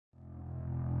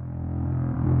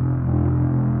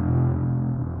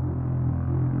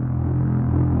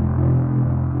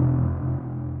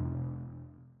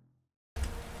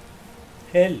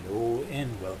Hello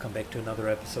and welcome back to another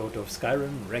episode of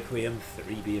Skyrim Requiem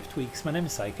 3Bf tweaks. My name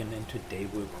is Syken and today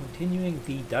we're continuing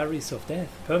the Diaries of Death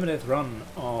Permadeath run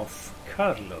of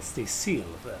Carlos de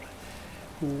Silva,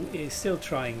 who is still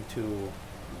trying to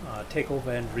take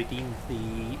over and redeem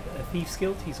the Thieves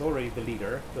Guild. He's already the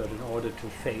leader, but in order to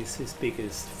face his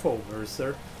biggest foe,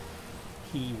 Mercer,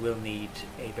 he will need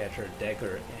a better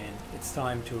dagger, and it's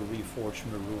time to reforge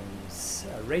Maroon's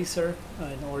razor.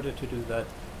 In order to do that,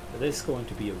 this is going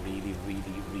to be a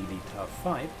really tough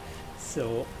fight,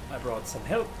 so I brought some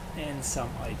help and some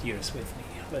ideas with me.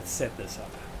 Let's set this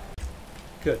up.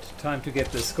 Good, time to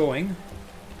get this going.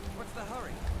 What's the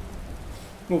hurry?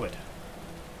 Move it.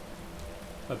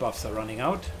 My buffs are running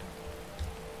out.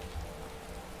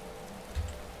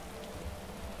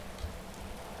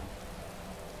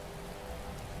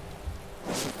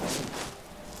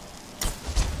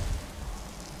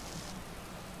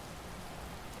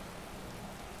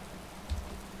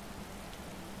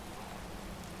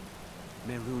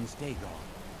 Maroon's Dagon,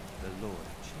 the Lord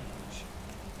of Change.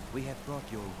 We have brought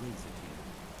your razor to you.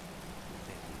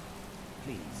 Thank you.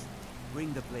 Please,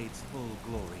 bring the blade's full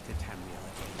glory to Tamriel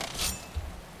again.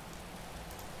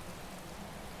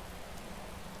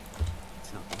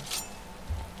 It's not good.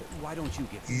 Why don't you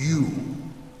get... You,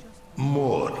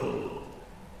 mortal,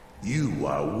 you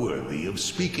are worthy of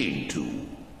speaking to.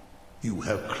 You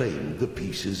have claimed the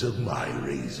pieces of my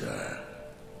razor.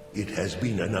 It has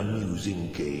been an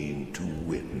amusing game to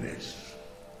witness.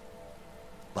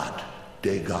 But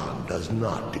Dagon does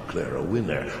not declare a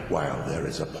winner while there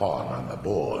is a pawn on the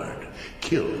board.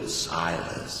 Kill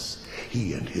Silas.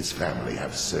 He and his family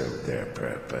have served their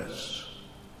purpose.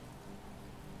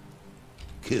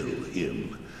 Kill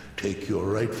him. Take your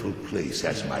rightful place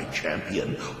as my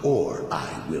champion, or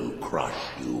I will crush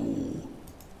you.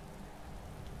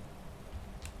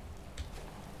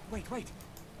 Wait.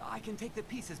 I can take the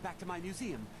pieces back to my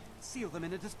museum, seal them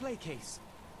in a display case.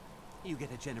 You get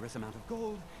a generous amount of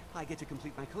gold, I get to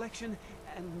complete my collection,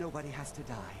 and nobody has to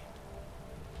die.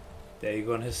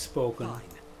 Dagon has spoken. Fine.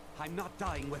 I'm not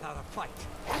dying without a fight.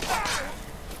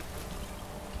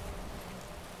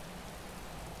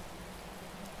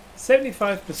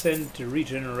 75%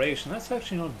 regeneration. That's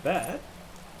actually not bad,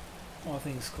 all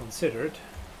things considered.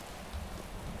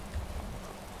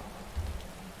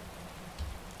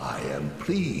 I am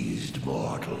pleased,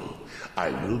 mortal.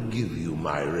 I will give you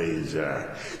my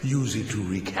razor. Use it to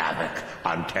wreak havoc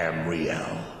on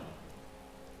Tamriel.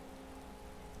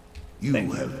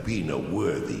 You have been a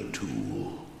worthy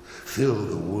tool. Fill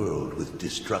the world with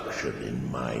destruction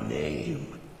in my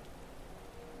name.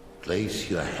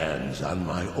 Place your hands on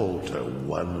my altar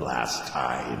one last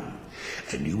time,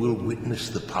 and you will witness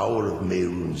the power of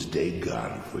Maroon's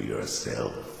Dagon for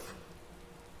yourself.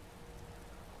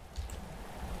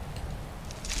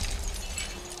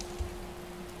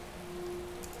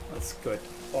 That's good.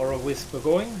 Aura Whisper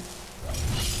going.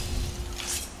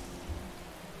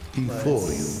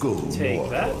 Before you go, take mortal,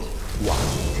 that. one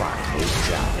final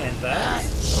shot. And that.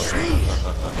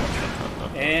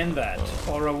 And that.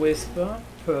 Aura Whisper.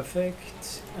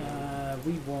 Perfect.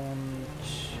 We want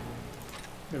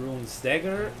Maroon's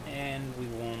Dagger and we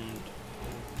want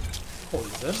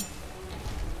Poison.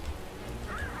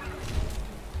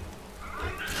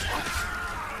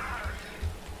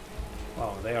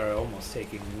 Wow, they are almost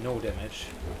taking no damage.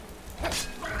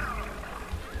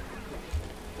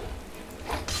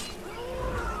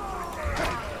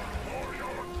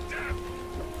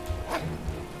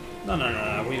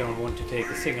 No, we don't want to take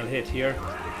a single hit here.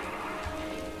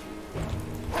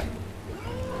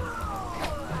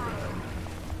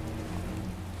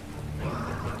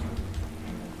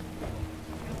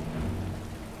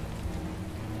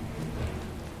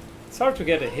 It's hard to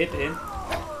get a hit in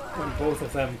when both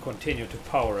of them continue to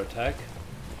power attack.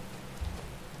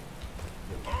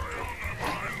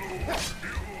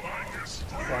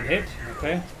 One hit,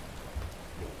 okay.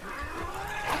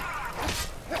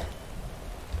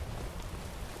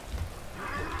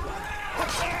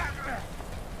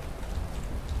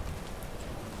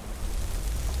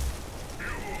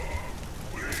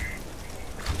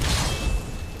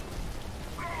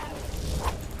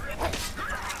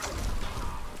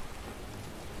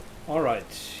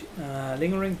 Alright,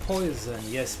 lingering poison,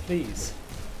 yes please.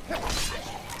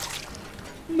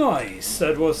 Nice,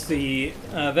 that was the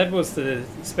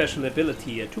special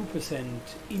ability, a 2%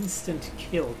 instant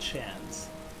kill chance.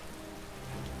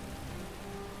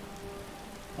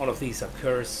 All of these are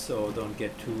cursed, so don't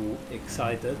get too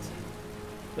excited.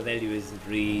 The value isn't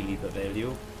really the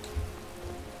value.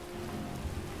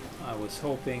 I was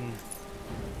hoping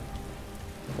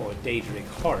for a Daedric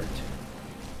Heart.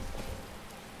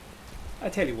 I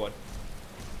tell you what,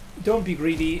 don't be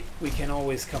greedy. We can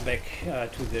always come back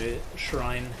to the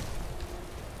shrine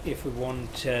if we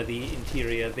want the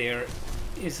interior. There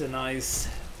is a nice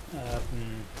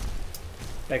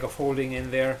bag of holding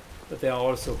in there, but there are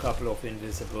also a couple of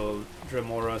invisible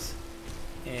Dremoras,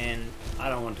 and I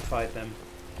don't want to fight them.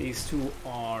 These two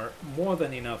are more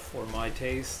than enough for my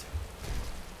taste.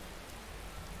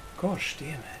 Gosh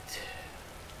damn it.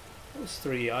 Those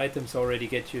 3 items already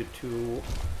get you to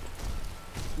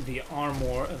the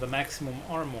armor, the maximum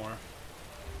armor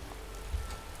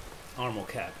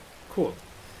cap. Cool.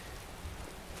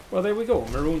 Well, there we go.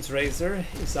 Maroon's Razor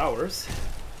is ours.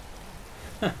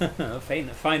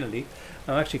 Finally.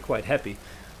 I'm actually quite happy.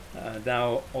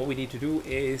 Now all we need to do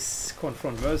is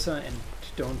confront Mercer and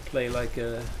don't play like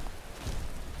a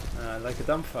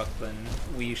dumb fuck, then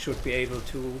we should be able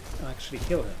to actually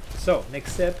kill him. So,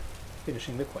 next step,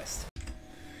 finishing the quest.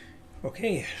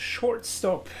 Okay, short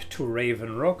stop to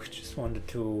Raven Rock. Just wanted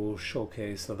to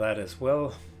showcase that as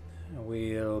well.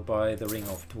 We'll buy the Ring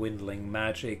of Dwindling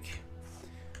Magic.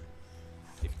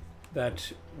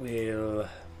 That will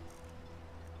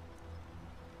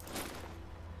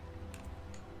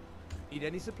need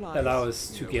any supplies? Allow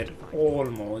us to get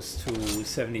almost to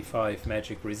 75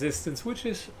 magic resistance, which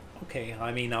is okay.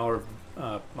 I mean, our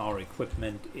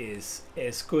equipment is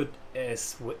as good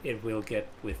as it will get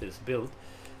with this build,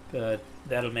 but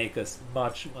that'll make us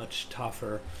much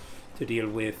tougher to deal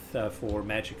with for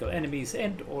magical enemies,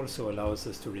 and also allows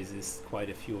us to resist quite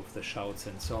a few of the shouts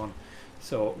and so on.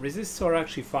 So resists are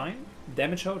actually fine.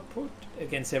 Damage output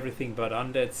against everything but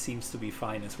undead seems to be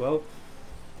fine as well.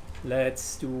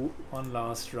 Let's do one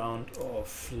last round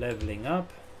of leveling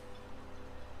up.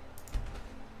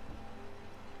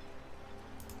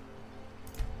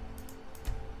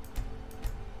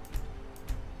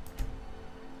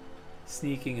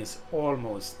 Sneaking is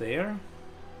almost there.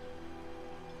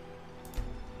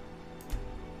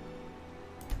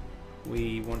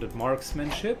 We wanted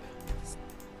marksmanship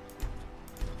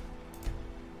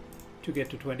to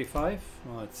get to 25.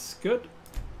 Well, that's good.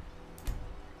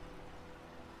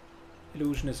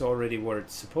 Illusion is already where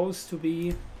it's supposed to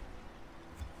be.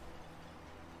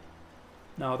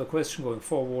 Now the question going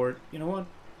forward, you know what?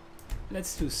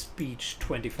 Let's do speech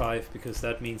 25, because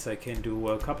that means I can do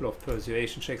a couple of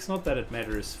persuasion checks. Not that it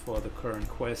matters for the current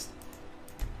quest.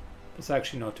 It's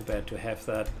actually not too bad to have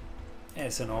that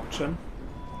as an option.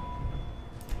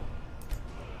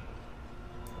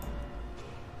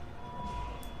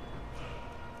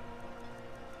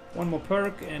 One more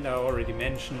perk, and I already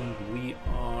mentioned we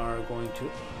are going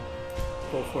to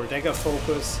go for dagger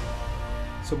focus,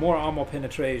 so more armor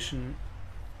penetration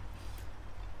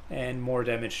and more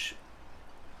damage,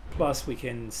 plus we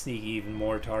can sneak even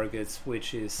more targets,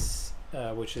 which is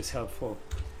helpful.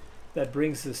 That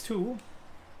brings us to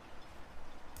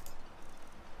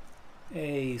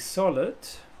a solid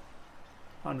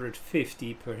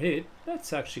 150 per hit.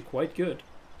 That's actually quite good.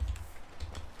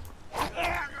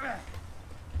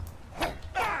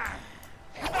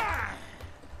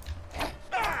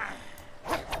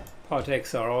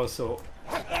 Partex are also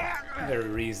very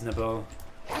reasonable.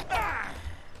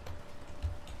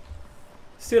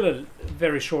 Still a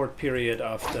very short period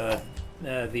after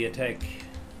the attack,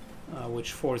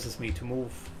 which forces me to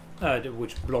move,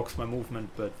 which blocks my movement,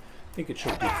 but I think it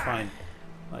should be fine.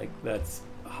 Like, that's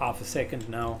half a second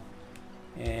now,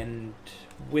 and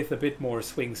with a bit more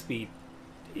swing speed,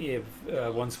 if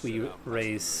once we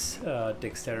raise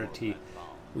dexterity,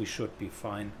 we should be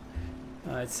fine.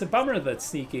 It's a bummer that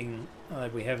sneaking,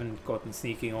 we haven't gotten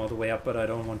sneaking all the way up, but I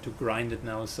don't want to grind it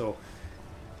now, so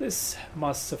this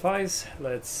must suffice.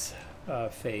 Let's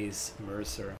face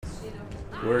Mercer.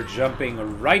 We're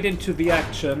jumping right into the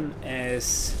action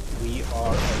as we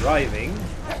are arriving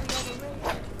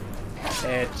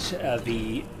at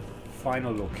the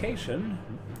final location.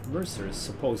 Mercer is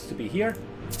supposed to be here.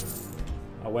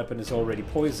 Our weapon is already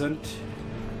poisoned.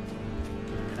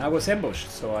 I was ambushed,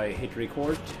 so I hit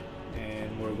record.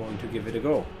 We're going to give it a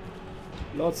go.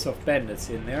 Lots of bandits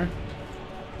in there.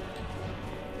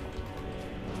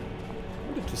 I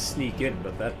wanted to sneak in,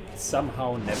 but that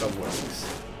somehow never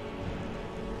works.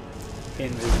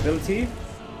 Invisibility.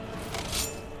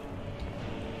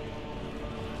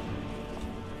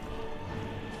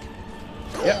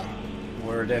 Yeah,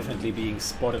 we're definitely being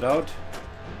spotted out.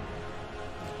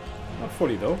 Not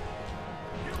fully though.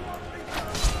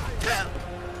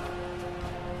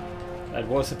 That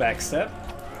was a backstab.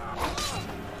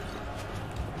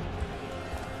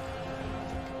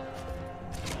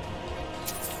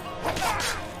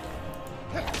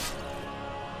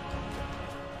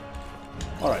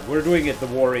 Alright, we're doing it the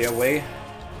warrior way.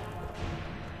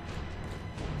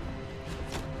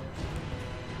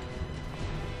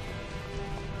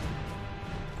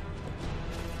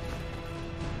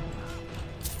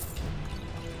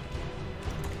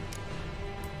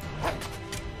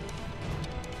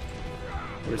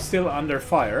 We're still under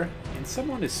fire, and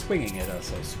someone is swinging at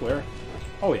us, I swear.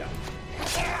 Oh yeah.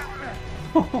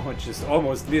 Oh, just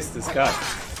almost missed this guy.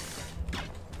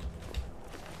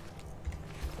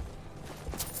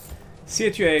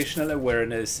 Situational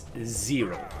awareness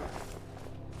 0.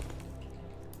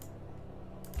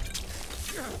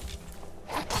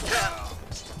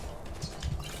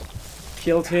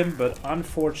 Killed him, but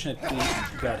unfortunately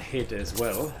got hit as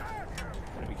well.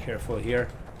 Gotta be careful here.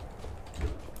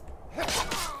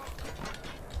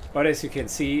 But as you can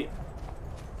see,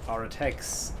 our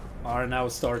attacks are now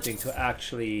starting to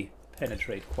actually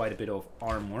penetrate quite a bit of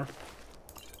armor.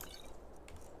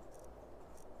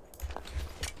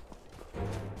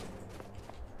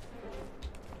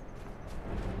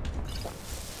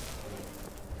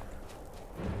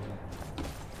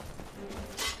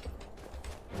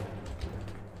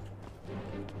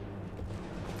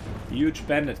 Huge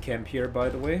bandit camp here, by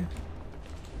the way.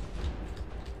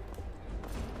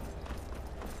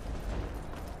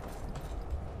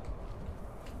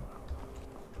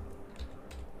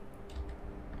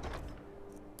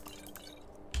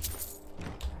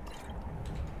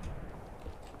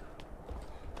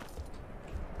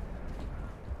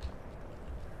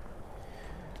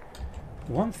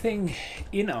 One thing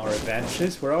in our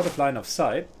advantages, we're out of line of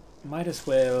sight. Might as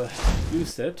well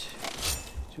use it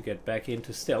to get back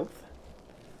into stealth.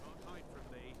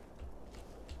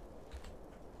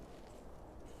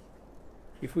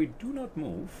 If we do not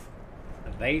move,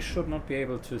 they should not be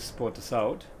able to spot us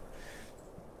out.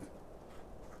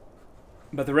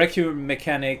 But the Requiem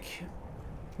mechanic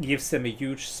gives them a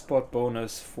huge spot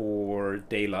bonus for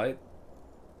daylight.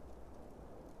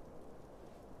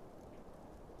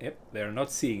 Yep, they're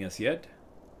not seeing us yet.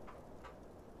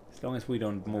 As long as we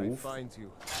don't move. I find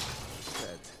you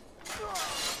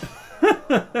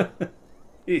dead.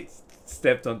 He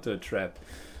stepped onto a trap.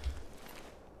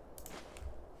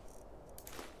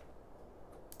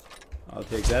 I'll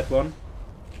take that one.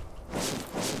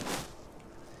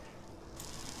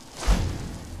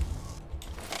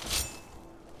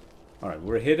 Alright,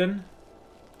 we're hidden.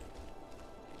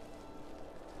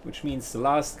 Which means the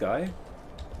last guy,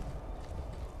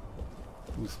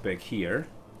 who's back here,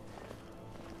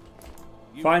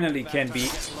 finally can be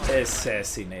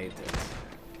assassinated.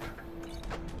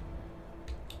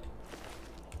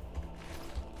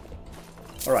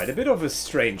 Alright, a bit of a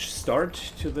strange start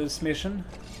to this mission.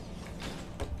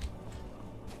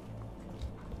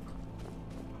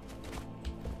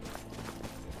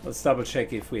 Let's double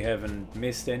check if we haven't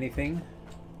missed anything.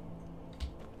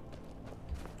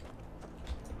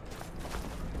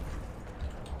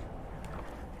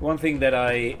 One thing that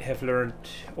I have learned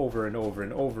over and over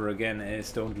and over again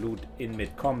is don't loot in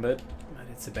mid-combat, but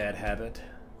it's a bad habit.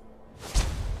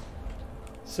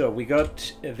 So we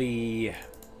got the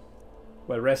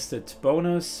well-rested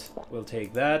bonus, we'll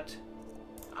take that.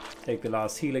 Take the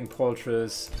last healing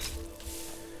poultice,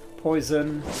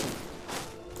 poison,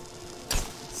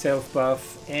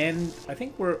 self-buff, and I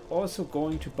think we're also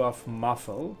going to buff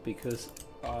Muffle because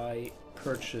I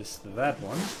purchased that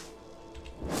one.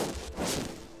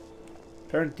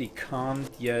 Apparently can't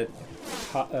yet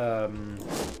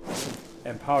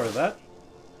empower that,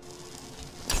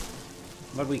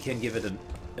 but we can give it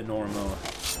a normal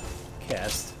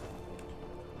cast.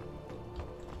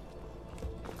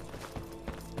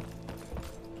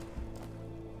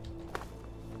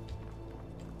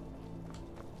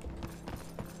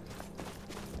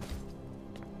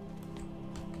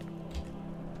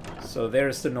 So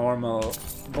there's the normal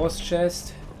boss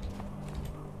chest.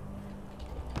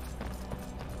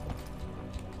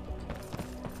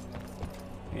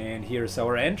 And here's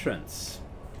our entrance.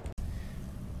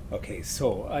 Okay,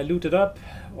 so I looted up.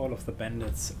 All of the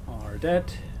bandits are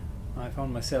dead. I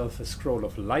found myself a scroll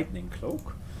of lightning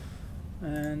cloak.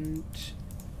 And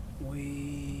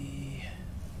we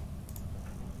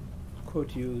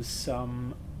could use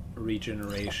some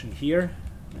regeneration here.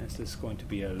 This is going to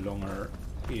be a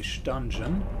longer-ish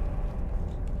dungeon.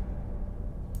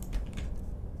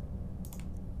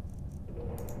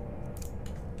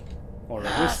 Or a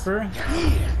whisper.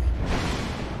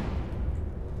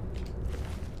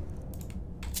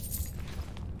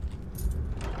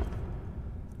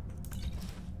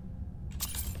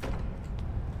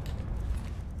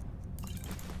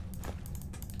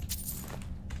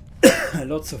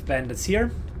 Lots of bandits here.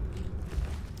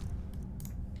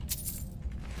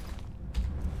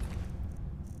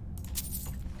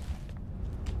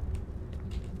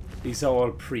 These are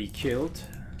all pre-killed.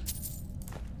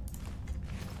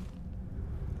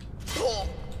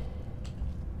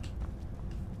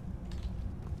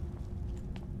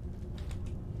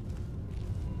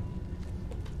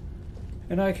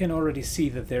 And I can already see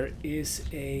that there is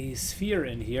a sphere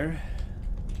in here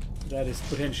that is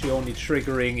potentially only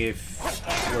triggering if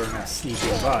we're not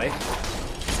sneaking by.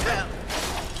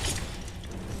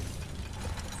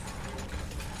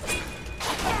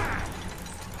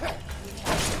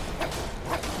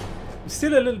 I'm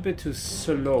still a little bit too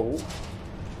slow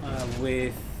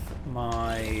with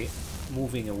my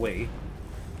moving away.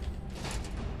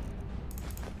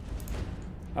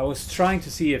 I was trying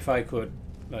to see if I could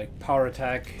like power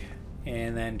attack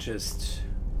and then just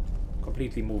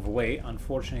completely move away.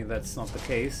 Unfortunately, that's not the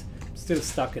case. I'm still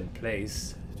stuck in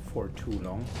place for too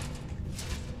long.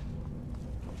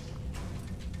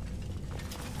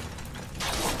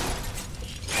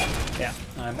 Yeah,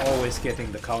 I'm always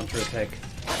getting the counter attack.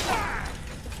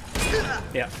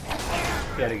 Yeah,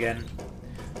 yet again.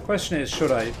 Question is,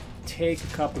 should I take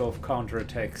a couple of counter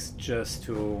attacks just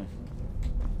to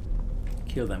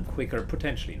kill them quicker?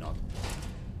 Potentially not.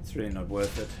 It's really not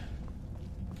worth it.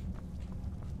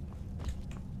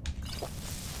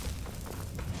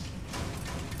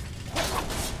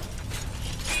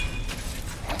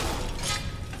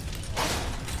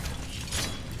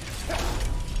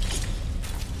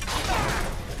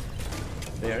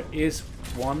 There is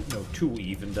one, no, two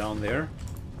even down there.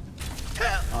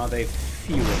 Are they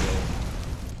feelable?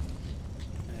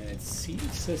 It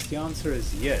seems as the answer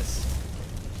is yes.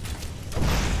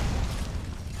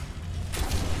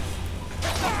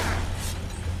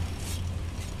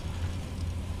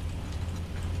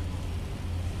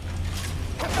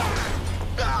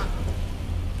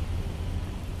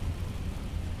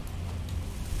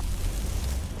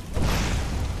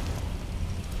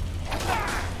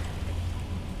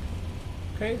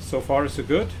 Okay, so far so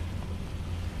good.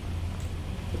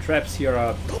 The traps here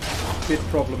are a bit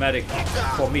problematic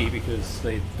for me because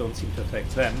they don't seem to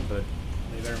affect them, but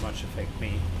they very much affect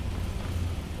me.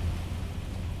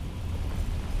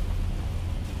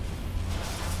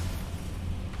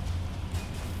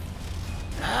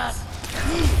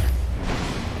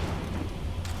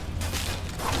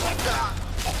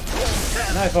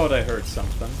 And I thought I heard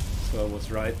something, so I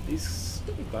was right. These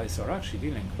little guys are actually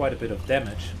dealing quite a bit of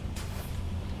damage.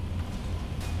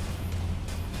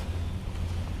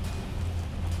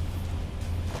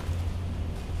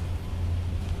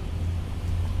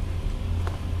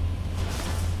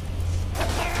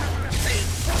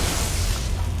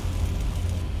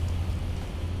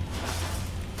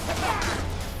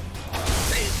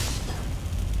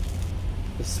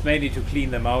 Mainly to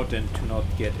clean them out and to not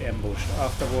get ambushed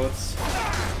afterwards.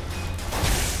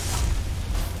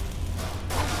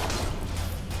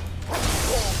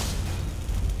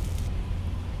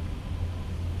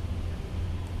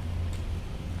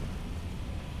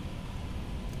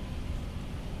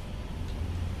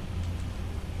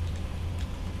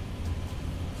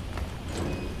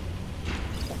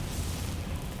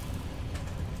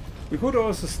 We could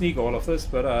also sneak all of this,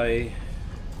 but I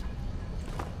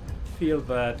feel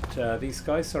that these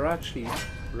guys are actually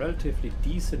relatively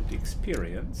decent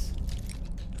experience.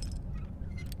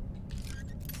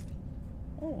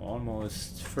 Oh,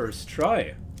 almost first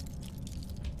try.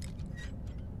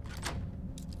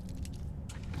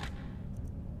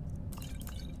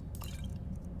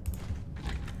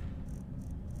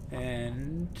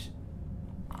 And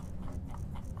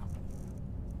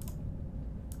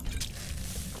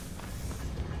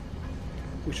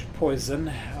we should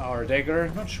poison our dagger.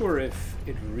 Not sure if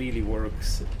it really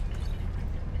works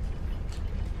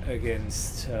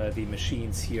against the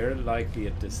machines here. Likely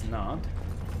it does not.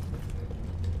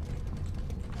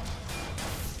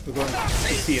 We're going to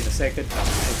see in a second.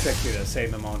 Exactly the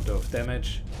same amount of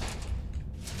damage.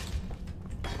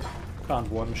 Can't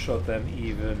one-shot them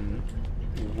even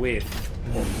with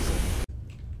poison.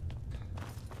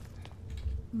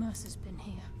 Mercer's been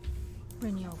here.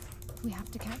 Brynjolf. We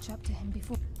have to catch up to him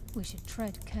before. We should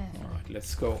tread carefully. Alright,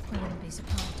 let's go. I wouldn't be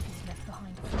surprised if he's left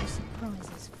behind a few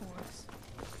surprises for us.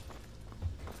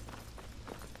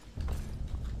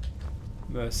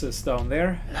 Mercer's down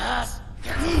there.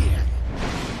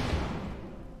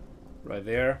 Right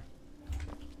there.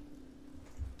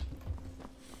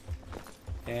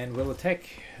 And we'll attack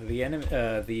the enemy,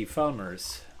 the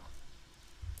farmers.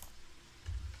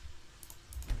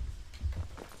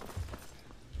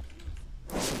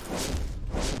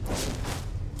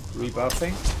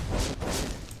 Rebuffing.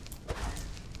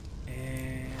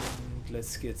 And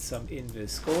let's get some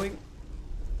invis going.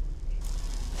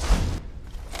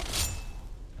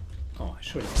 Oh, I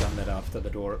should have done that after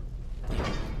the door.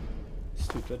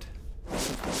 Stupid.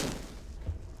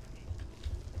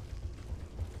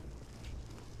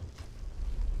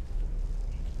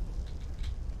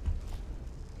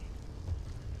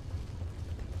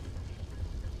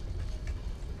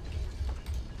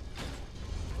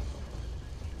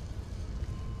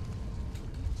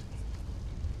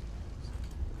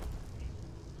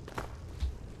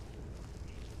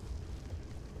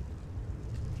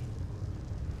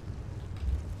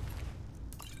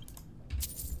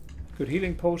 Good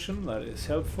healing potion, that is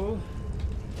helpful.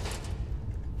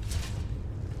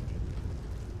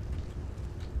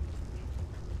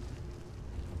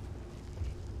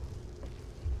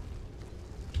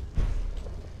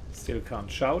 Still can't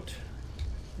shout.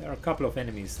 There are a couple of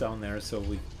enemies down there, so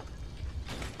we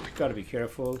gotta be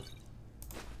careful.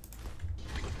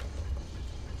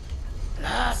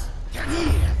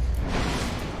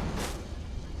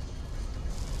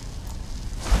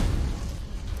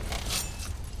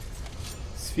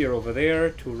 Sphere over there,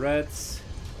 2 reds.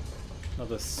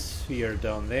 Another sphere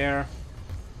down there.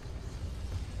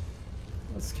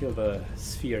 Let's kill the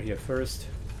sphere here first.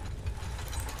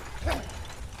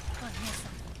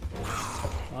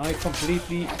 I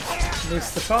completely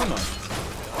missed the farmer.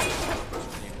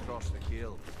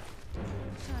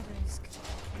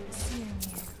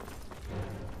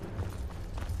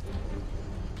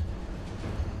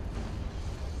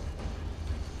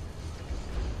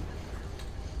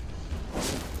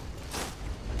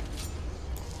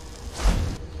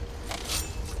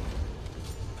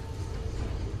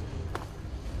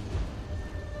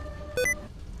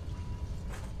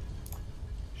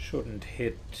 Shouldn't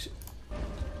hit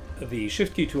the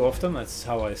shift key too often, that's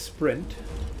how I sprint.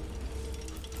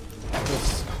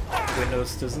 Because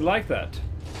Windows doesn't like that.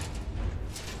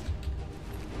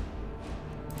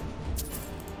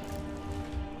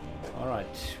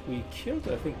 Alright, we killed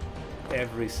I think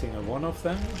every single one of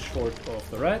them, short of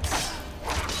the rats.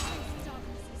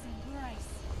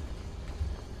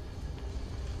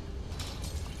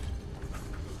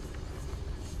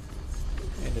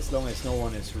 And as long as no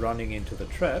one is running into the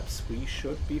traps, we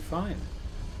should be fine.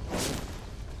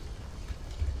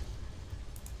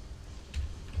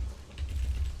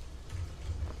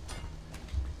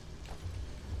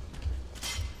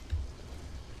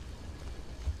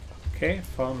 Okay,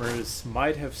 farmers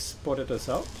might have spotted us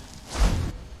out.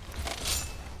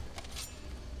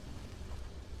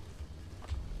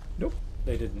 Nope,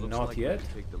 they did not yet.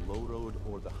 Take the low road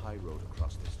or the high road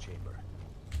across this chamber.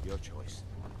 Your choice.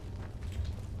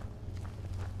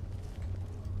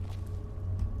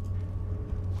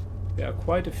 There are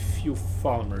quite a few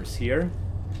farmers here.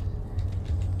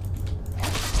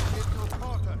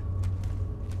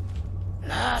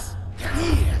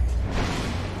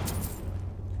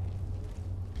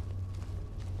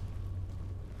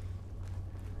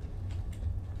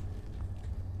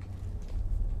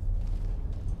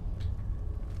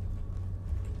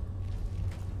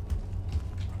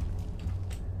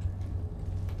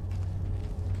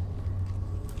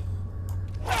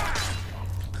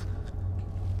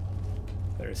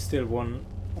 There's still one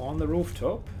on the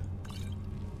rooftop.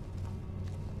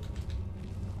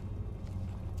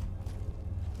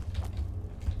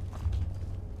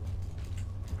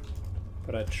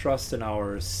 But I trust in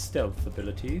our stealth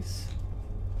abilities.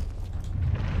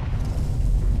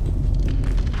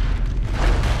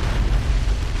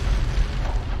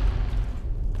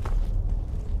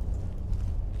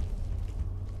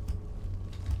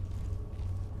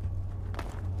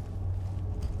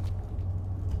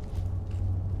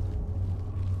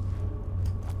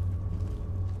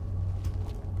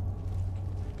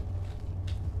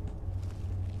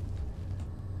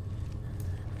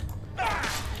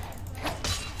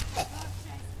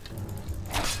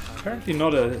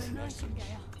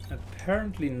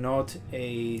 Apparently not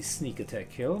a sneak attack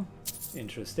kill.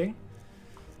 Interesting.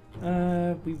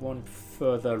 We want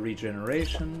further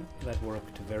regeneration. That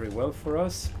worked very well for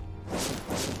us.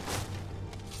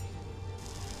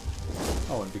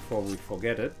 Oh, and before we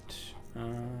forget it,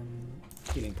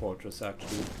 healing fortress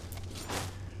actually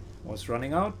was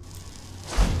running out.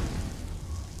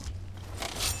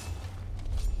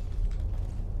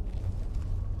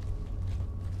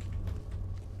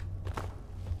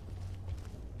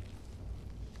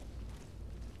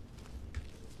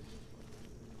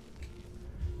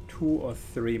 Two or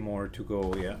three more to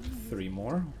go, yeah, 3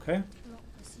 more, okay.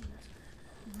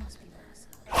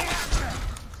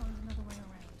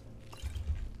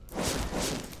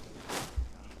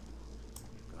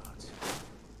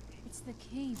 It's the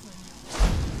key, Bruno.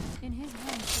 In his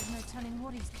hands, there's no telling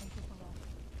what he's capable of.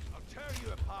 I'll tear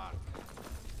you apart.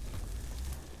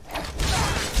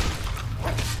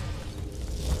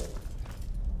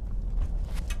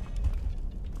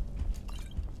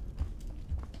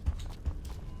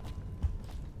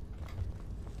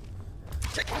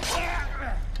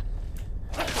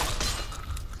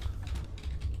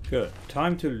 Good.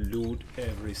 Time to loot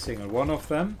every single one of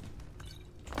them.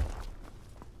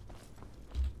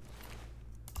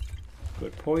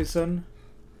 Good poison.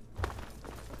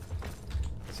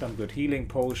 Some good healing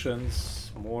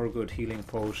potions. More good healing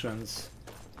potions.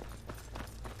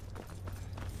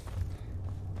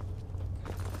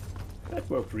 That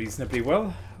worked reasonably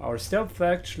well. Our stealth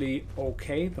actually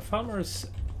okay. The farmers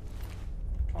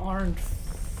aren't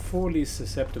fully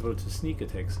susceptible to sneak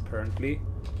attacks apparently.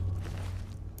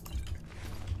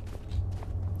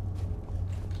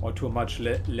 Or to a much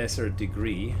lesser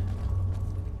degree.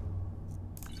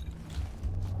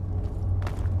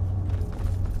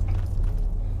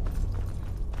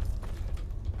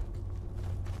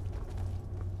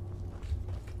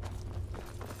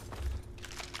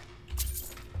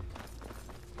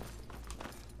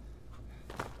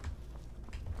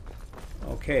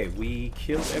 Okay, we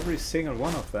killed every single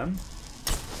one of them.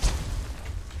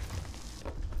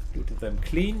 Looted them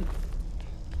clean.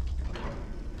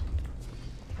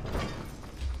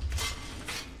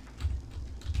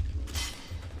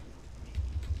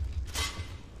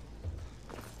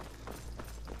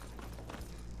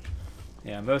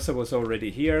 Yeah, Mercer was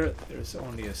already here. There's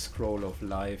only a scroll of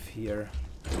life here.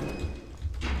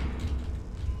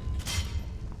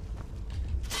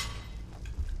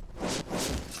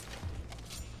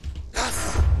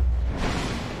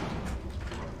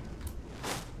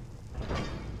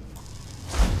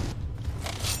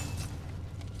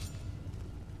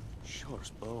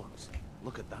 Shore's bones.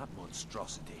 Look at that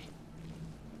monstrosity.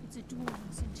 It's a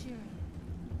dwarven centurion.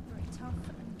 Very tough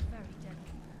and very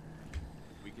deadly.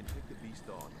 We can take the beast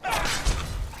on.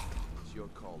 It's your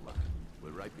call, lad.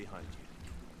 We're right behind you.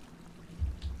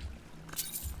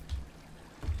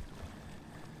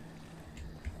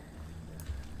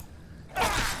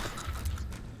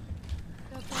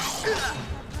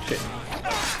 Shit.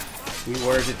 We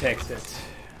were detected.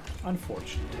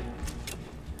 Unfortunate.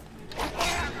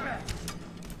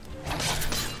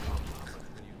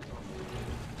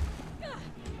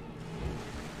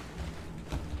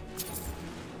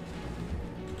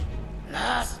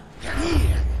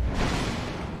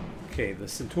 Okay, the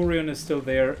Centurion is still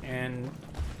there, and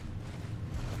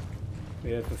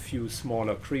we have a few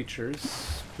smaller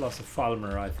creatures, plus a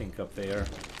Falmer, I think, up there.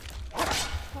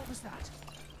 What was that?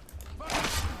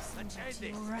 Send you to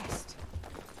your rest.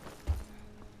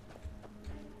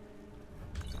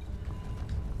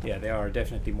 Yeah, there are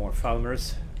definitely more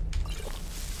Falmers.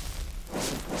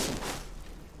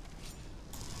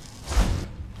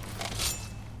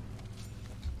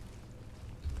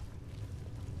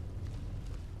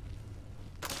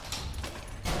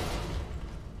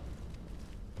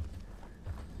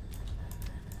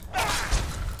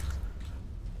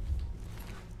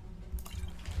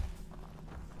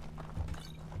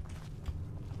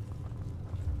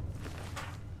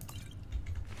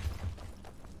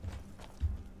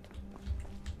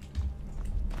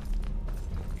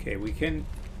 Okay, we can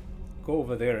go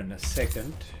over there in a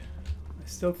second. I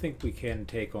still think we can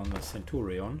take on the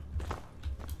Centurion.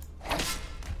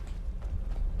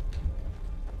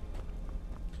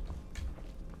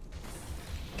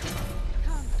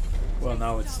 Well,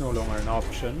 now it's no longer an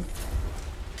option.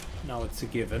 Now it's a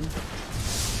given.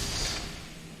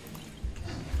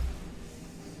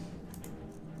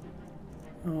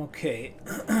 Okay.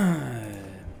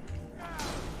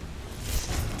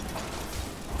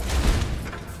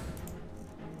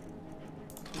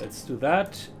 Let's do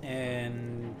that,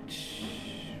 and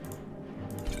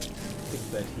I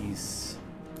think that he's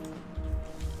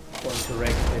going to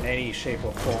react in any shape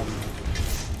or form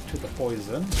to the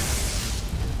poison.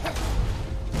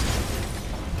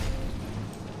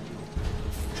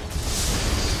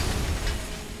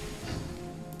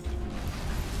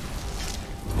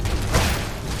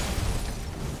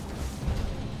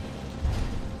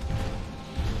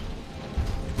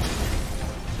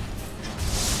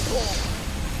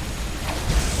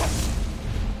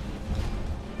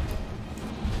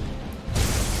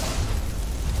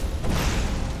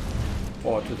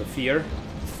 Or to the fear.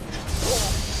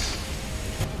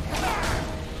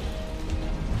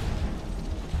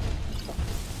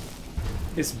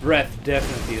 His breath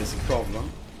definitely is a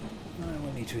problem. I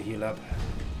will need to heal up.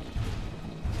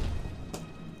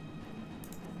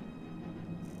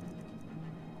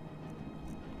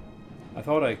 I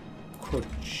thought I could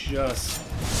just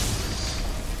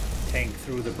tank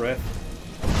through the breath,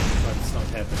 but it's not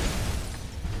happening.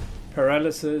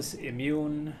 Paralysis,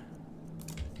 immune,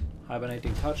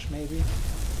 hibernating touch maybe?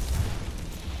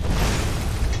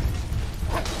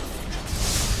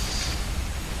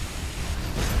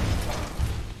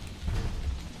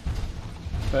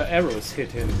 Arrows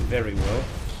hit him very well.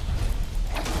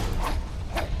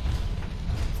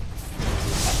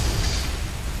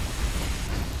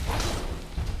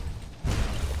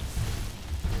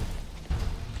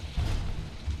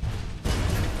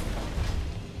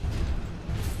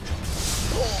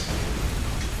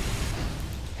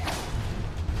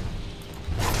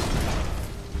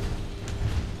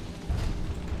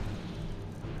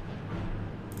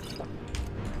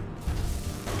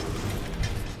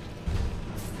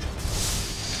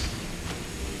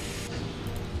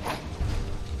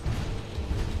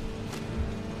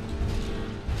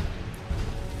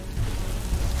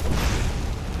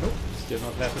 Still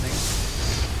not happening.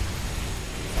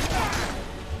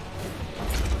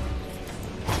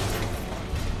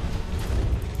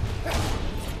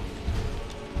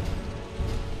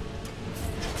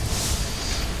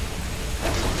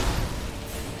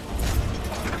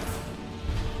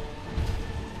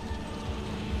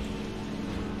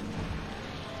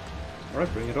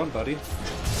 Alright, bring it on, buddy.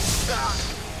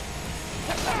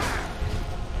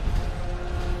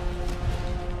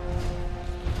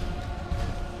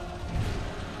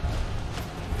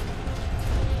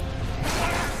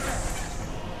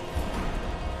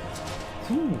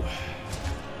 Ooh.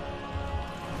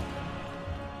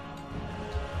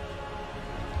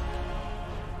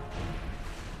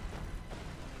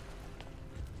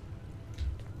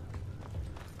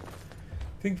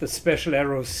 I think the special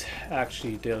arrows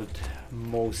actually dealt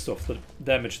most of the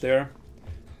damage there.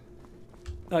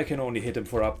 I can only hit him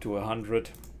for up to 100.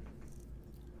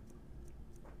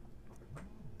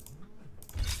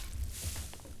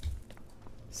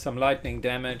 Some lightning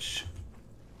damage.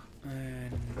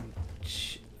 And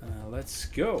let's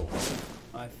go.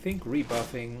 I think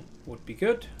rebuffing would be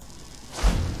good.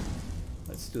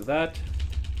 Let's do that.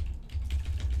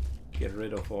 Get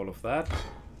rid of all of that.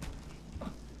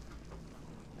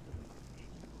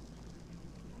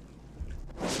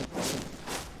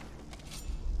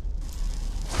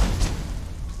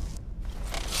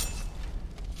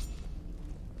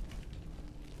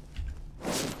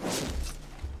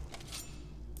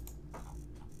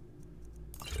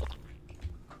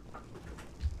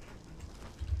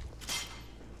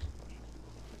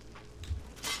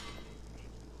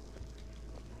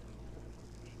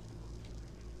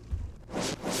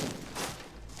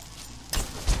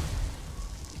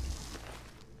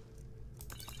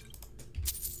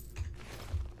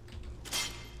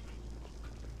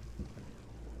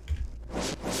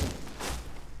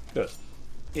 Good.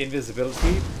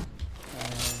 Invisibility.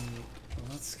 And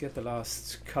let's get the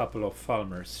last couple of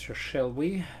Falmers, shall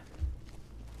we?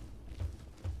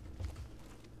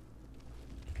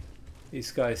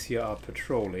 These guys here are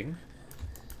patrolling.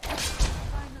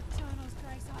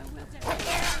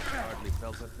 Hardly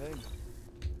felt a thing.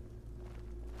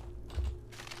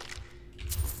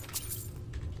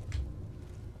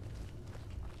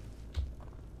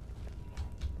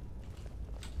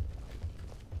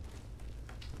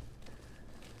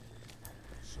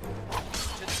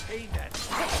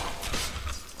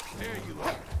 There you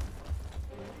are.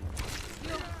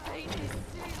 Your fate is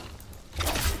sealed.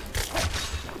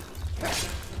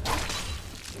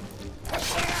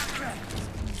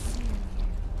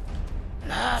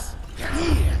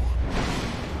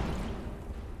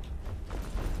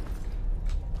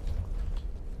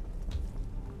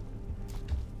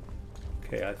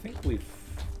 Okay, I think we've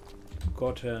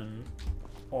gotten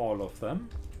all of them.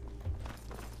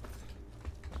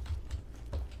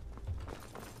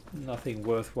 Nothing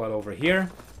worthwhile over here.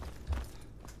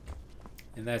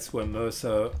 And that's where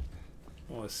Mercer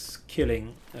was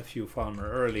killing a few Falmer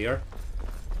earlier.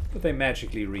 But they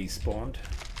magically respawned.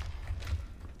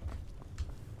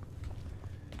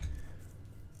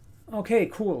 Okay,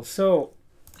 cool. So,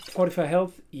 45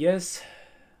 health, yes.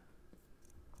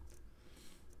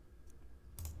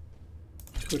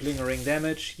 Good lingering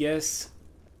damage, yes.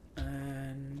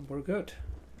 And we're good.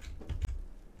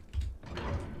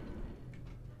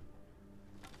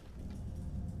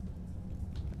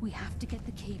 We have to get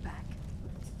the key back.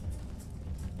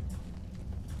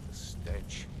 The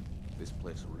stench. This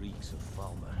place reeks of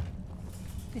Falmer.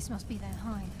 This must be their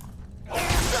hive.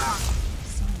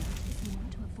 So, if you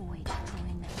want to avoid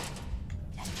drawing their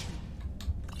attention.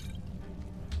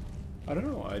 I don't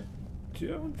know, I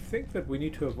don't think that we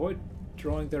need to avoid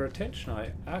drawing their attention.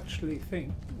 I actually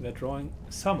think that drawing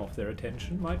some of their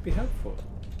attention might be helpful.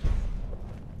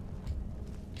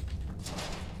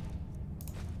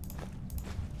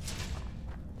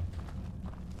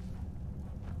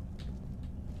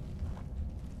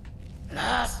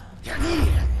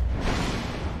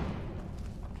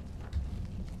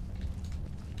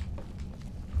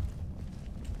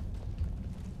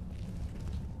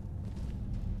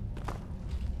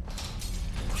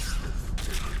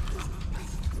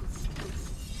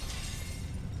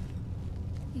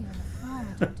 Even the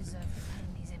farmer don't deserve the pain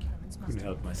these implements must Couldn't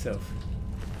help have. myself.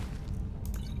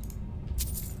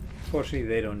 Fortunately,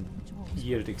 they don't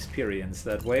yield experience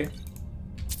that way,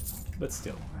 but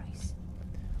still. Grace.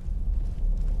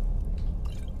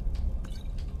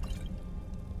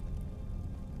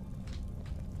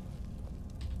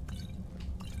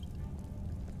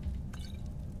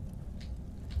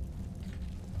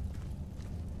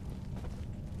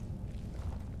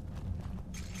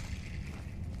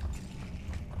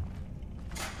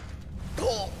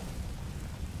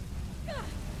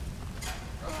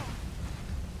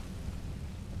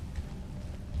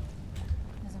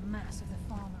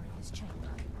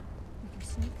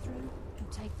 You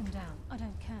take them down. I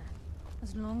don't care.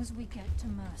 As long as we get to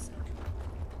Mercer.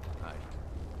 Aye.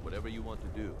 Whatever you want to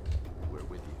do, we're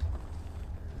with you.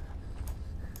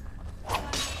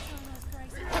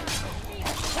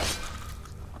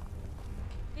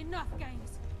 Enough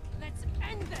games. Let's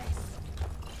end this.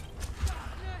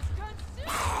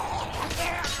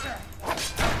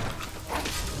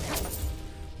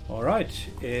 All right,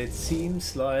 it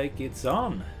seems like it's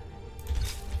on.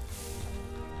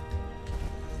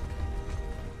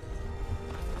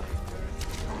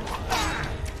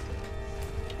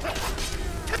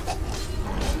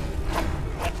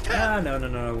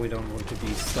 No, we don't want to be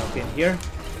stuck in here.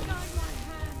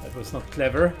 That was not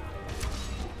clever.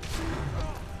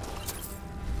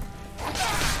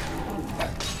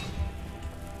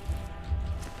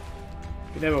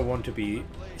 You never want to be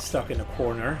stuck in a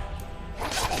corner.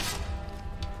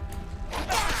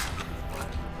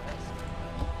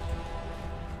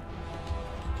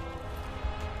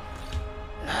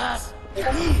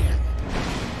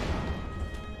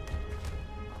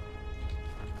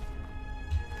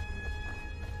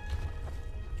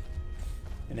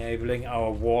 Enabling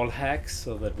our wall hacks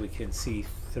so that we can see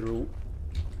through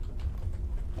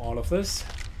all of this.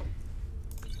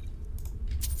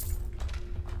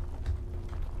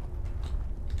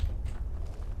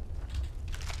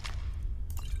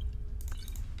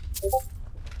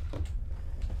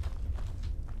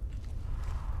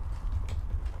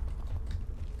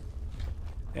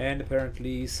 And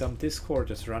apparently some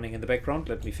Discord is running in the background.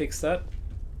 Let me fix that.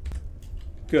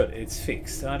 Good, it's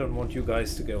fixed. I don't want you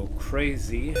guys to go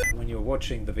crazy when you're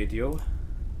watching the video,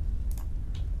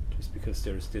 just because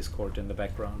there's Discord in the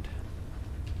background.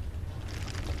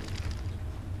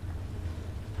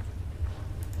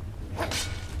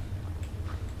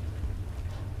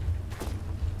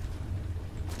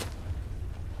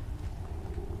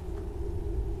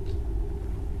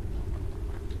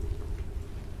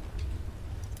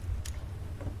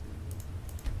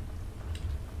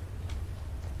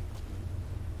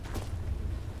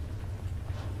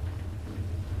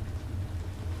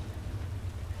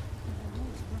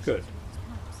 Good.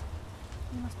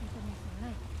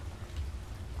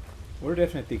 We're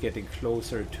definitely getting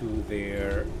closer to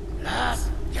their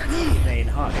main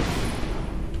hive.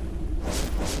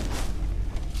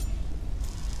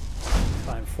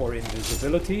 Time for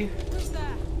invisibility.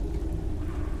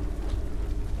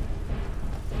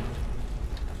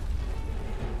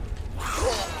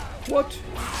 What?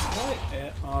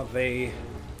 Why are they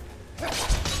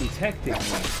detecting me?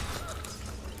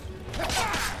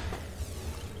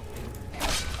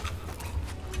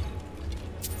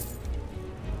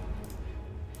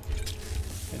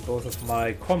 Both of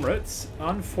my comrades,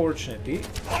 unfortunately,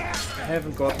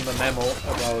 haven't gotten the memo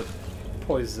about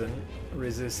poison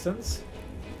resistance.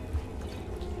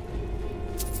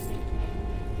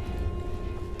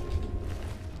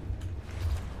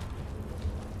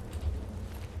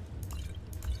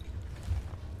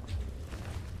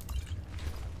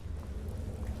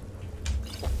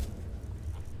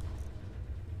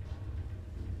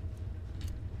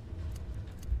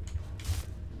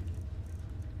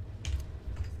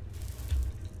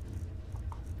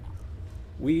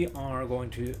 We are going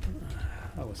to,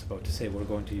 I was about to say we're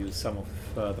going to use some of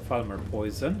the Falmer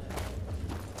poison.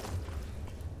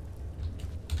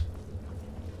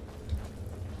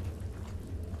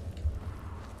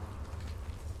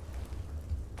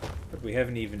 But we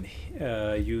haven't even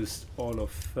used all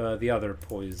of the other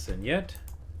poison yet.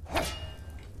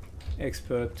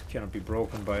 Expert cannot be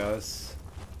broken by us.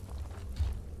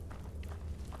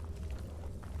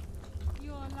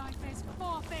 Your life is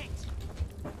forfeit.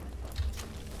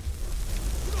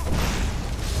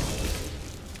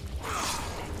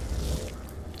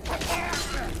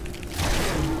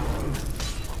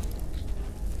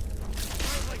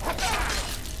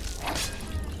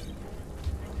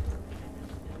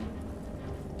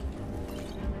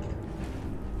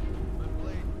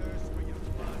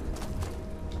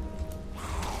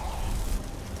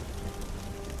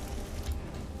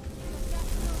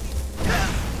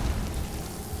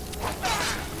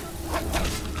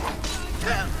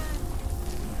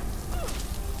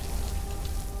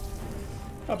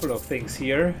 Couple of things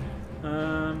here.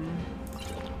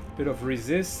 Bit of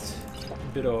resist,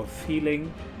 a bit of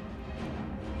healing,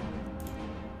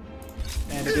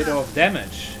 and a bit of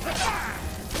damage.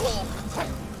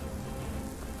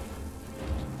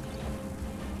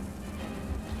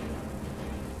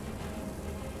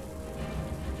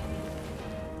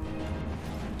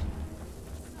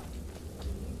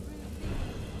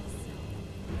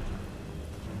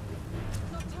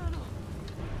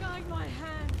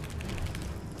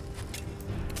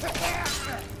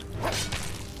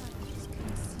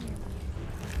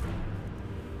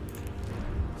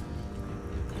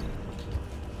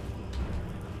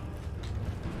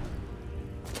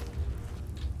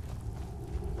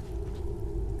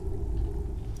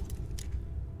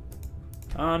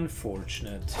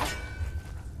 Unfortunate.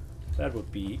 That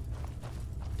would be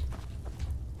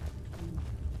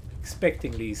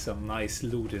expectingly some nice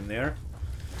loot in there.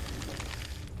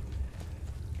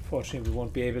 Fortunately, we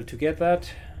won't be able to get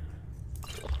that.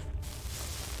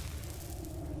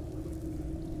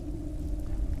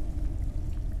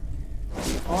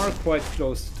 We are quite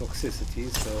close to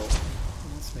toxicity, so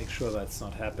let's make sure that's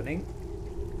not happening.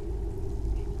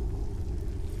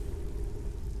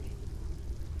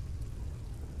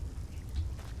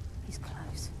 He's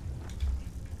close.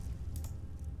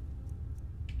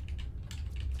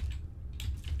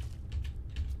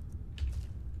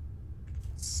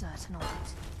 Certain of it.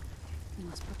 We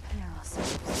must prepare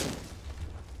ourselves.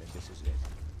 And this is it.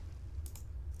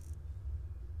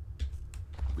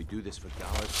 We do this for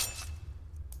Gallus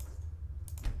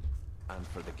and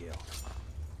for the guild.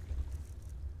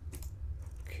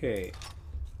 Okay,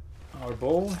 our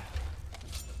bow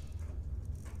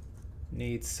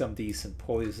needs some decent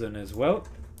poison as well,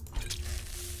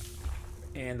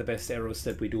 and the best arrows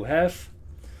that we do have.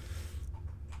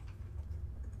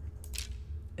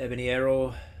 Ebony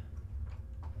arrow.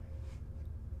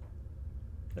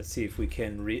 Let's see if we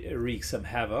can wreak some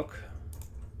havoc.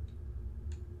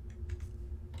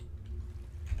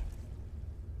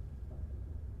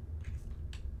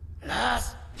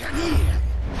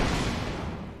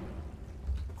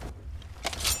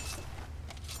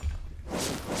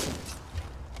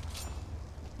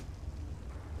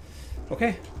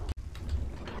 Okay.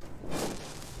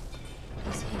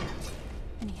 He's here,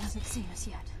 and he hasn't seen us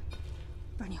yet.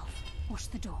 Brynjolf, watch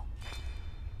the door.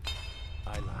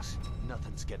 Aye, lass.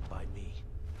 Nothing's get by me.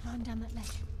 Climb down that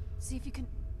ledge. See if you can...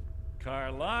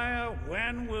 Carlisle,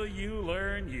 when will you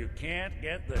learn you can't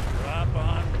get the drop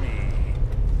on me?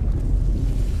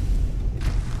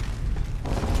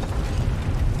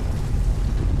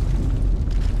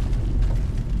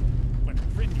 When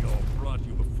Brynjolf brought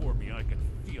you before me, I could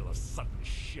feel a sudden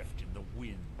shift in the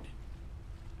wind.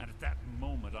 And at that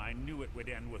moment, I knew it would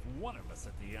end with one of us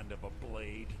at the end of a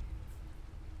blade.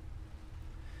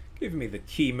 Give me the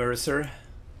key, Mercer.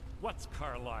 What's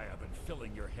Carlisle been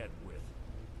filling your head with?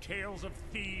 Tales of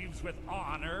thieves with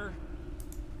honor?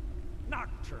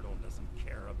 Nocturnal doesn't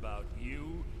care about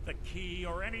you, the key,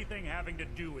 or anything having to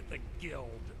do with the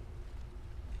guild.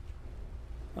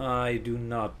 I do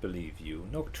not believe you.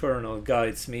 Nocturnal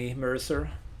guides me,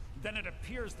 Mercer. Then it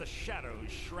appears the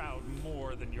shadows shroud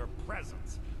more than your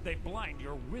presence. They blind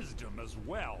your wisdom as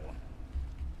well.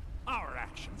 Our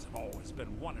actions have always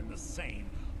been one and the same.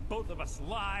 Both of us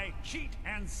lie, cheat,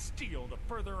 and steal to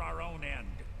further our own end.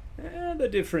 And the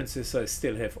difference is I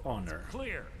still have honor.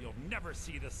 Clear, you'll never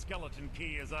see the skeleton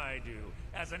key as I do,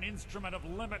 as an instrument of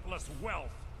limitless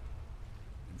wealth.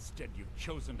 Instead, you've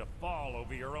chosen to fall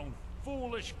over your own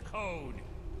foolish code.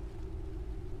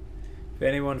 If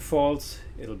anyone falls,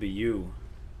 it'll be you.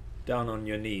 Down on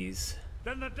your knees.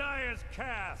 Then the die is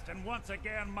cast, and once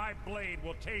again my blade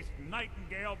will taste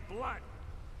nightingale blood.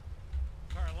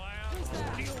 Carlisle,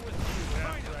 I'll deal with you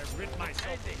after I rid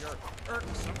myself of your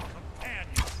irksome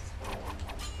companions.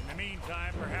 In the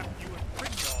meantime, perhaps you and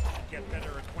Brynjolf should get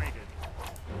better acquainted.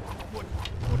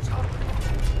 What's happening?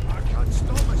 I can't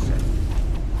stop myself.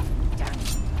 Damn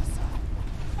you, Mercer.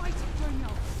 Fight it,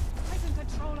 Brynjolf. Taking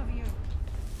control of you.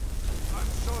 I'm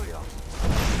sorry, I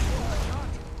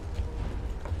can't.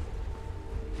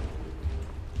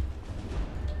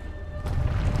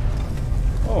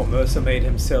 Oh, Mercer made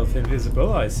himself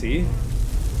invisible, I see.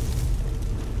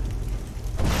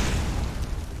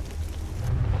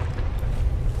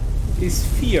 Is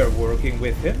fear working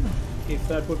with him? If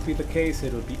that would be the case,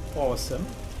 it'll be awesome.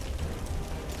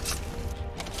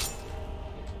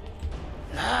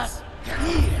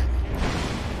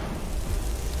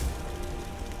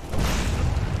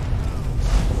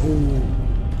 Ooh.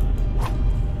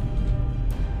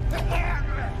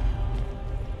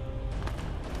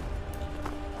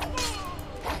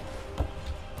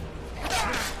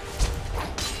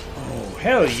 Oh,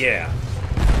 hell yeah!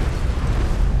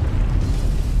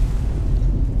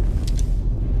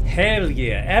 Hell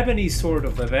yeah! Ebony Sword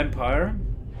of the Vampire.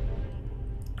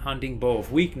 Hunting Bow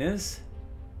of Weakness.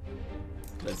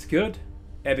 That's good.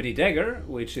 Ebony Dagger,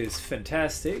 which is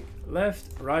fantastic.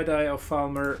 Left, right eye of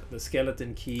Falmer, the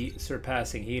skeleton key,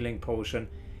 surpassing healing potion.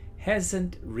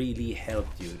 Hasn't really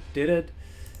helped you, did it?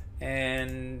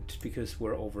 And because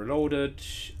we're overloaded,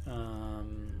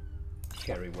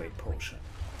 carry weight potion.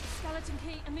 Skeleton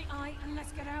key in the eye, and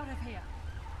let's get out of here.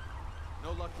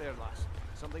 No luck there, lass.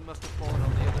 Something must have fallen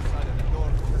on the other side of the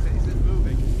door because it isn't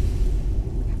moving.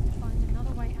 We have to find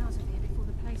another way out of here before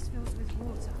the place fills with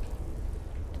water.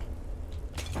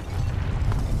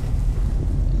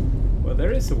 Well,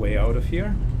 there there's a way out of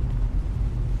here.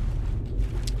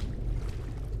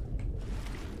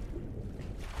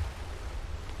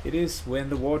 It is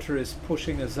when the water is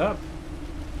pushing us up.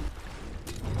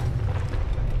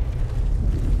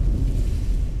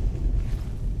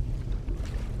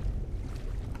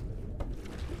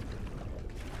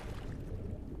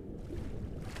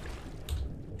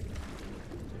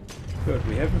 Good,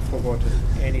 we haven't forgotten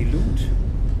any loot.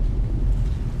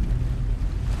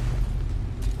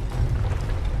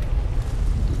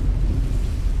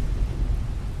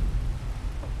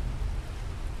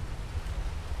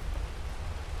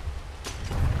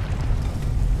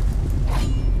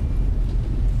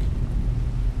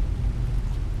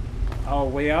 Our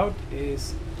way out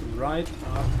is right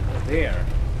up there.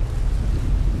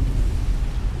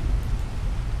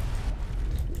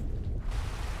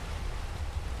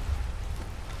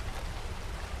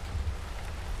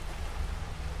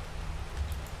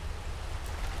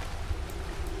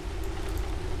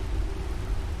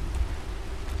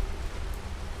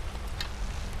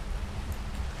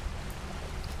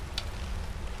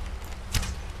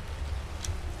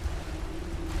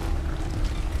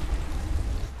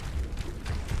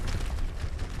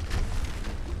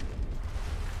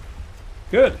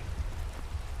 Good.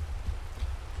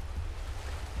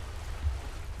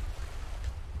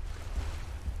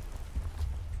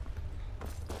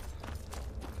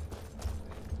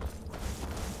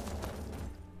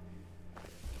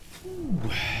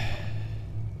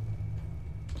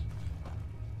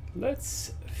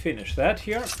 Let's finish that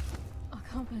here. I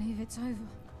can't believe it's over.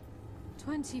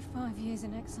 25 years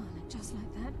in exile, and just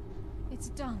like that, it's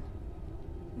done.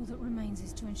 All that remains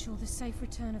is to ensure the safe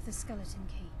return of the skeleton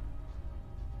key.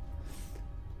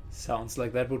 Sounds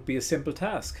like that would be a simple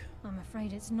task. I'm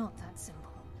afraid it's not that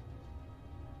simple.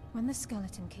 When the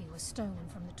skeleton key was stolen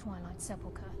from the Twilight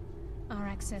Sepulchre, our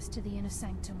access to the inner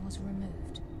sanctum was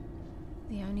removed.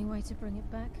 The only way to bring it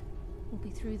back will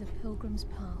be through the Pilgrim's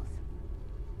Path.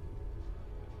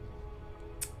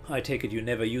 I take it you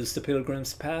never used the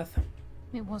Pilgrim's Path?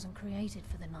 It wasn't created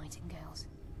for the Nightingales.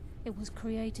 It was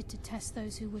created to test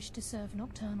those who wish to serve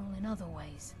Nocturnal in other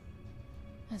ways.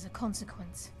 As a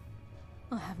consequence,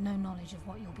 I have no knowledge of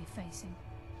what you'll be facing.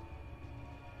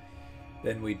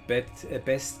 Then we'd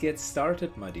best get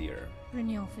started, my dear.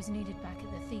 Brynjolf is needed back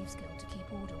at the Thieves Guild to keep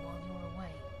order while you're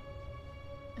away.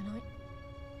 And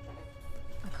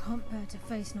I can't bear to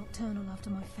face Nocturnal after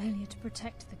my failure to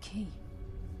protect the key.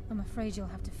 I'm afraid you'll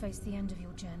have to face the end of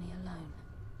your journey alone.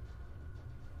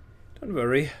 Don't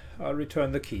worry, I'll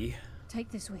return the key.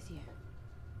 Take this with you.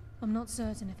 I'm not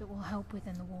certain if it will help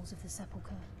within the walls of the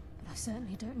Sepulchre, but I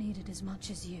certainly don't need it as much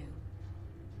as you.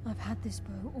 I've had this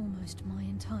bow almost my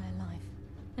entire life,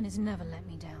 and it's never let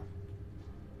me down.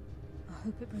 I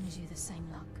hope it brings you the same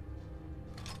luck.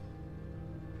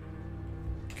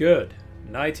 Good.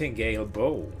 Nightingale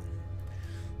bow.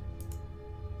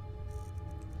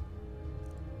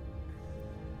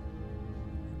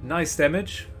 Nice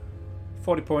damage.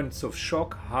 40 points of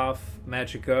shock, half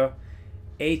magicka,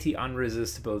 80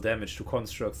 unresistible damage to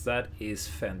constructs. That is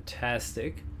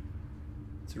fantastic.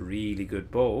 It's a really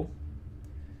good bow.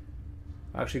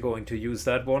 Actually going to use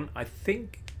that one. I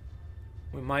think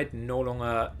we might no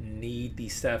longer need the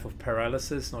Staff of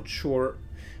Paralysis. Not sure.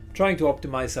 I'm trying to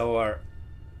optimize our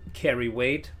carry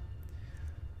weight.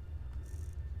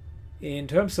 In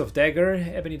terms of dagger,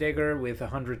 Ebony Dagger with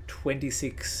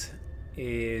 126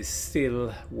 is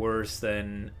still worse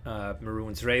than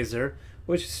Maroon's Razor,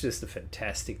 which is just a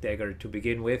fantastic dagger to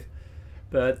begin with.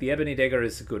 But the Ebony Dagger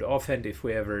is a good offhand if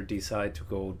we ever decide to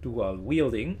go dual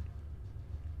wielding.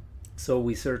 So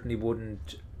we certainly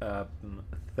wouldn't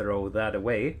throw that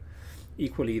away.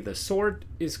 Equally, the sword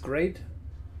is great.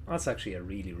 That's actually a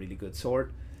really, really good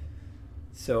sword.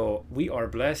 So we are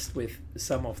blessed with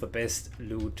some of the best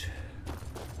loot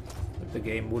that the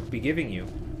game would be giving you.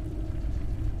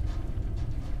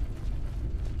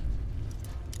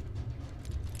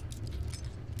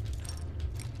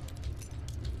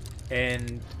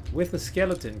 And with the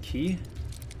skeleton key,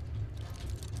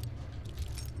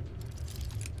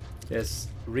 there's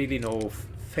really no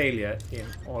failure in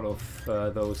all of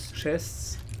those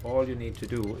chests. All you need to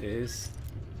do is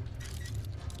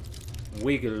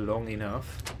wiggle long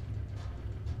enough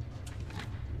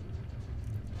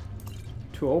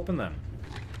to open them.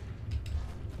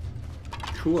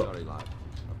 Sure. Sorry, lad.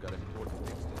 I've got important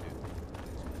things to do.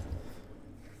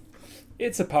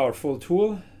 It's a powerful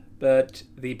tool, but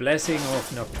the blessing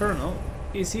of Nocturnal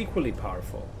is equally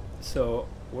powerful. So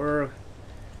we're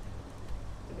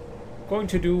going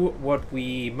to do what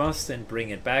we must and bring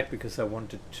it back, because I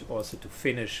wanted also to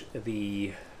finish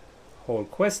the whole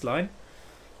quest line.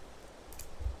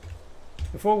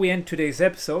 Before we end today's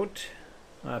episode,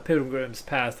 Pilgrim's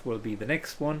Path will be the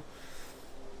next one.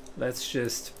 Let's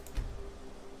just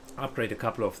upgrade a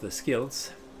couple of the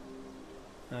skills.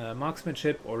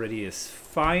 Marksmanship already is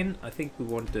fine. I think we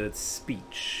wanted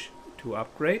speech to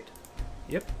upgrade.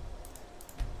 Yep.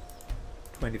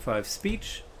 25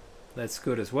 speech. That's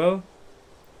good as well.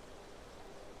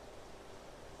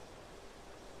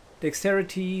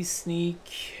 Dexterity,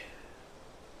 sneak.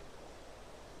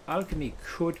 Alchemy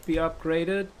could be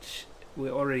upgraded. We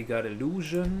already got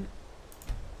illusion.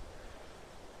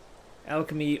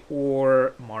 Alchemy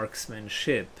or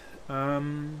marksmanship?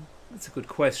 That's a good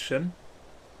question.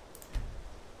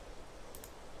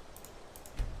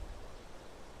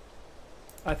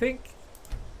 I think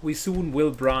we soon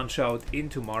will branch out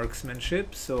into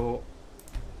marksmanship, so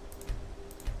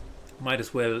might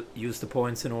as well use the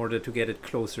points in order to get it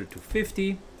closer to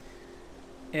 50.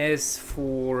 As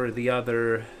for the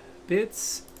other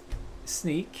bits,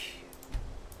 sneak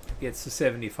gets to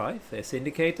 75 as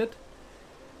indicated,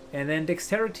 and then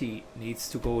dexterity needs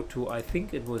to go to, I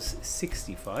think it was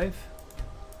 65.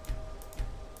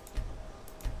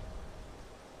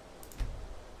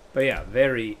 But yeah,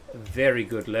 very, very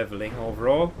good leveling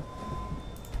overall.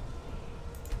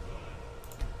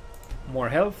 More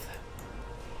health.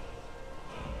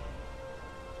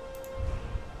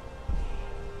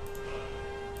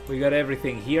 We got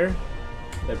everything here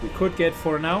that we could get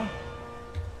for now.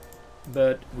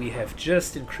 But we have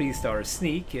just increased our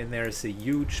sneak, and there's a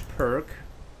huge perk.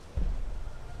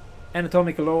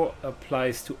 Anatomical law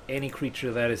applies to any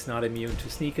creature that is not immune to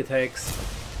sneak attacks.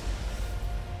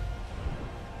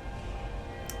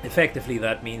 Effectively,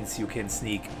 that means you can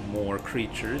sneak more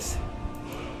creatures.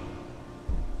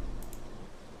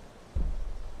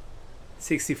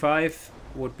 65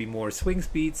 would be more swing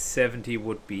speeds, 70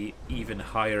 would be even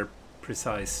higher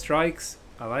precise strikes.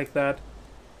 I like that.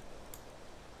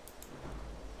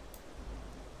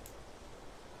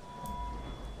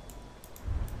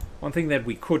 One thing that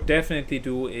we could definitely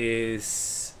do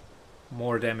is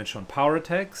more damage on power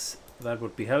attacks. That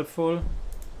would be helpful.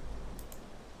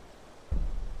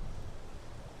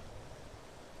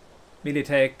 Melee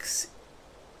attacks.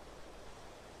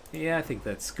 Yeah, I think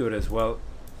that's good as well.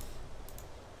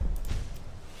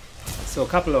 So a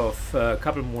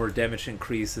couple more damage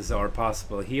increases are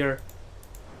possible here.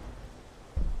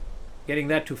 Getting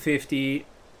that to 50,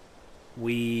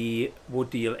 we would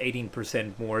deal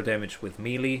 18% more damage with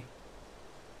melee.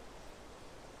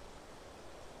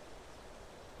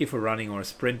 If we're running or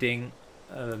sprinting,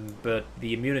 but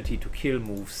the immunity to kill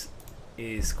moves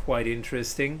is quite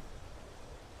interesting.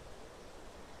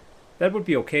 That would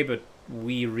be okay, but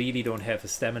we really don't have a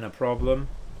stamina problem.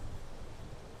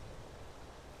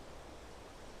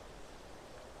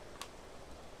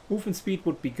 Movement speed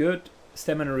would be good.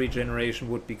 Stamina regeneration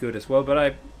would be good as well, but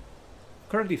I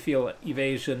currently feel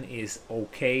evasion is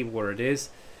okay where it is.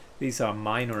 These are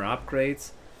minor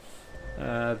upgrades.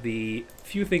 The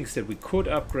few things that we could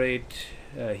upgrade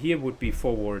here would be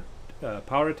forward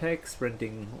power attack,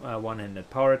 sprinting one-handed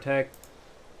power attack,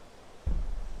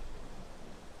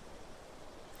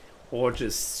 or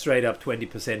just straight up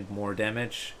 20% more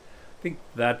damage. I think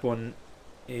that one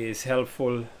is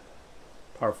helpful.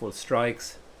 Powerful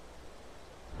strikes.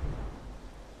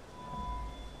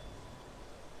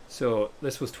 So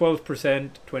this was 12%,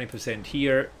 20%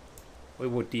 here. We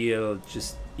would deal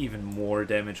just even more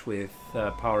damage with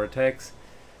power attacks.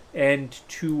 And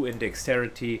 2 in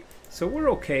dexterity. So we're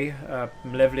okay.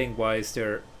 Leveling wise,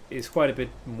 there is quite a bit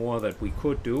more that we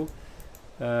could do.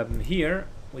 Here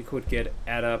we could get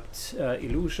Adept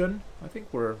Illusion. I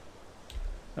think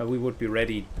we would be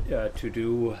ready to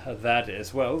do that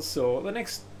as well. So the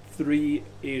next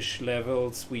 3-ish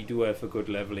levels we do have a good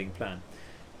leveling plan.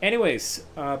 Anyways,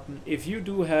 if you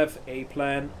do have a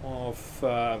plan of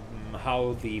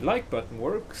how the like button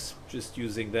works, just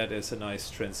using that as a nice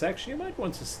transaction, you might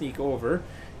want to sneak over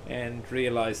and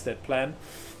realize that plan.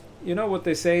 You know what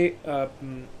they say,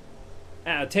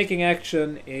 taking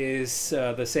action is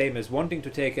the same as wanting to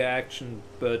take action,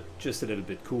 but just a little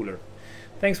bit cooler.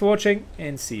 Thanks for watching,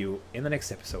 and see you in the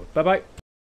next episode. Bye bye.